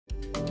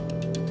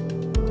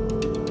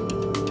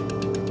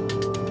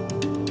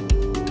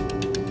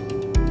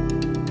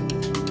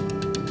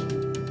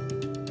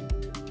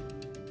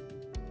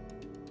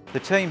The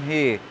team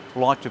here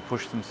like to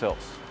push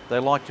themselves. They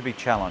like to be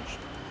challenged.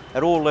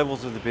 At all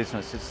levels of the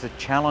business, it's the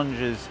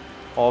challenges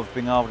of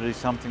being able to do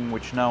something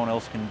which no one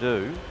else can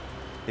do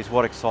is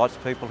what excites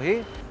people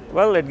here.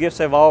 Well, it gives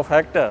a wow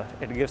factor.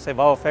 It gives a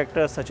wow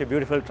factor, such a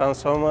beautiful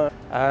transformer,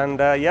 and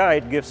yeah,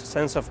 it gives a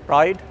sense of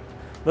pride.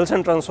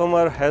 Wilson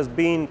Transformer has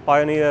been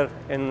pioneer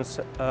in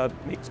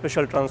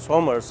special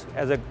transformers.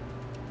 As an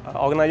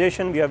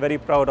organization, we are very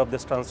proud of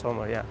this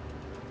transformer. Yeah.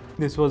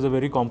 This was a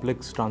very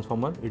complex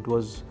transformer. It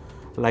was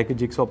like a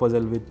jigsaw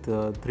puzzle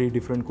with 3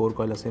 different core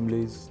coil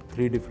assemblies,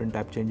 3 different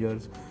tap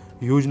changers,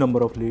 huge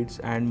number of leads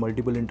and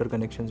multiple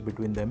interconnections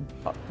between them.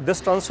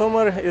 This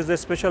transformer is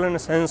special in a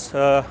sense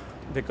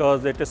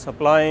because it is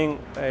supplying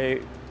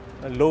a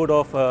load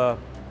of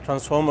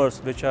transformers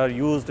which are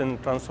used in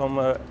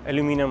transformer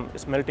aluminium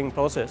smelting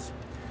process,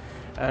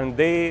 and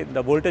the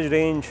voltage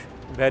range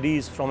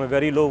varies from a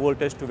very low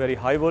voltage to very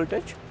high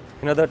voltage.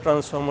 In other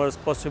transformers,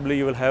 possibly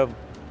you will have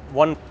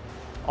 1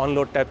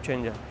 on-load tap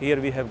changer. Here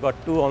we have got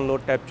 2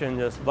 on-load tap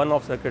changers, 1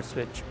 off-circuit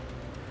switch.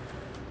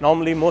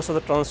 Normally most of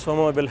the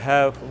transformer will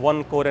have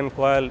 1 core and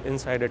coil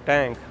inside a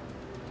tank.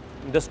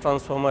 This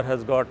transformer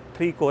has got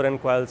 3 core and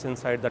coils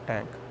inside the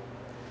tank.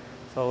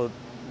 So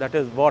that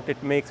is what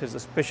it makes it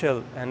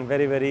special and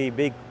very, very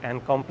big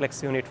and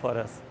complex unit for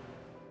us.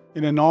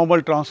 In a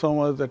normal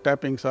transformer, the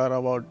tappings are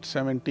about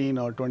 17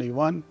 or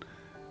 21.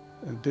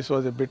 This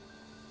was a bit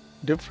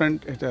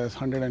different. It has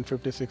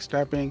 156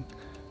 tapping.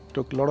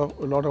 Took a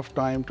lot of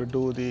time to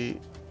do the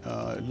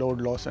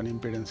load loss and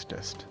impedance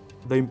test.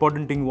 The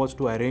important thing was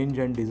to arrange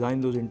and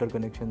design those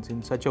interconnections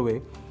in such a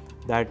way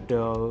that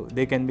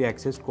they can be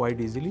accessed quite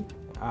easily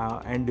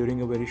and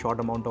during a very short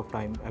amount of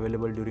time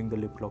available during the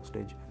lift lock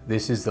stage.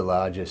 This is the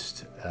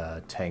largest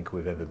tank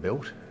we've ever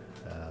built,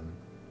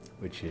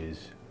 which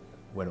is,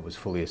 when it was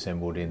fully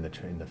assembled in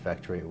the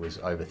factory, it was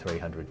over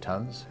 300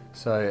 tonnes.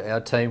 So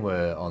our team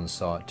were on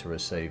site to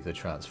receive the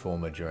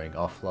transformer during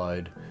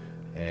offload,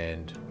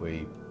 and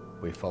we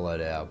followed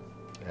our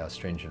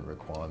stringent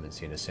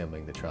requirements in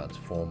assembling the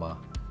transformer.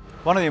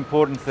 One of the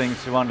important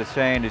things to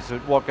understand is that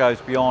what goes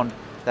beyond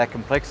that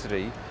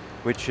complexity,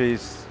 which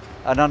is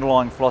an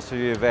underlying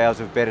philosophy of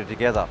ours of better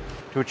together.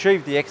 To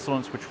achieve the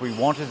excellence which we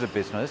want as a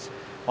business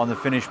on the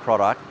finished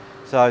product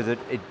so that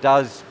it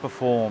does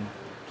perform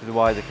to the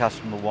way the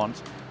customer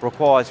wants,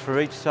 requires for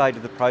each stage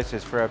of the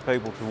process for our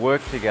people to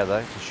work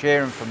together, to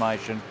share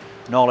information,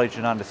 knowledge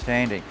and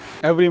understanding.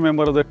 Every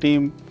member of the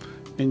team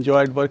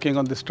enjoyed working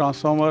on this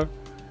transformer.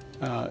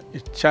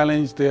 It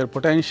challenged their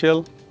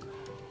potential,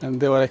 and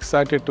they were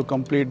excited to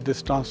complete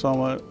this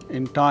transformer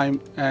in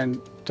time, and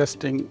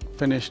testing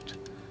finished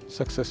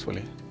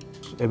successfully.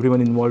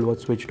 Everyone involved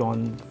was switched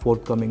on,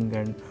 forthcoming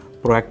and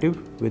proactive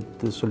with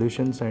the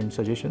solutions and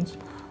suggestions.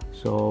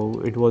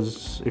 So it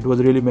was a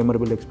really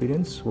memorable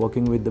experience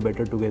working with the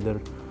Better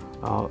Together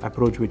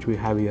approach which we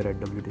have here at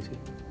WTC.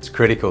 It's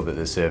critical that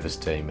the service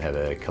team have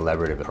a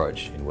collaborative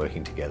approach in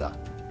working together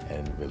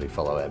and really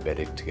follow our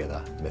Better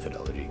Together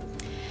methodology.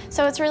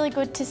 So it's really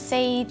good to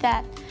see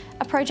that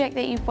a project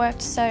that you've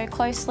worked so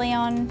closely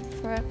on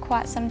for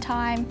quite some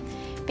time,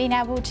 being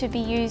able to be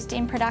used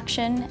in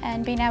production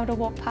and being able to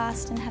walk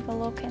past and have a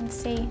look and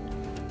see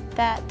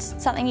that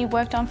something you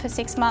worked on for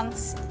 6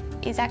 months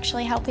is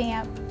actually helping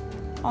out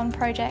on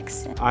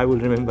projects. I will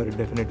remember it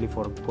definitely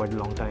for quite a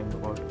long time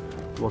about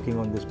working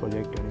on this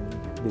project and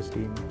in this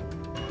team.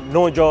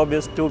 No job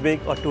is too big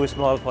or too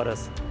small for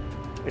us.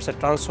 It's a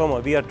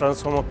transformer. We are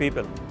transformer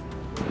people.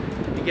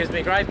 It gives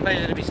me great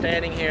pleasure to be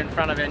standing here in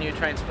front of our new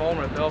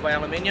transformer at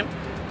Aluminium.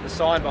 The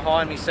sign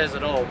behind me says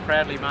it all,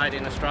 proudly made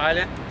in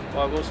Australia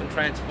by Wilson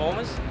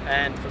Transformers,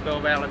 and for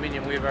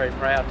Aluminium we're very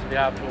proud to be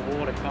able to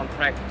award a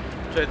contract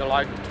to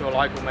a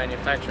local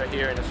manufacturer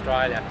here in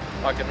Australia.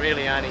 I can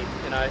really only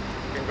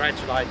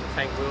congratulate and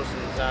thank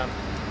Wilson's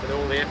for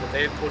all the effort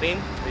they've put in,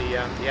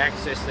 the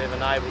access they've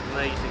enabled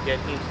me to get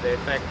into their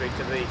factory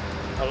to be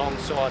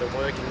alongside and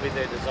working with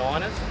their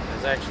designers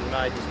has actually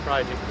made this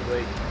project to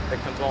be a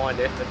combined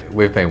effort.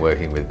 We've been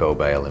working with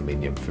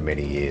Aluminium for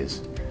many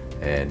years,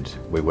 and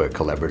we work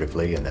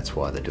collaboratively, and that's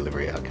why the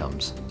delivery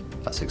outcomes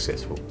are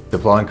successful.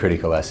 Supplying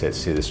critical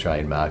assets to the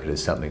Australian market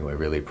is something we're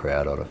really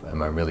proud of,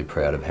 and I'm really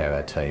proud of how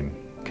our team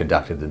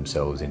conducted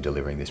themselves in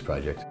delivering this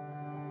project.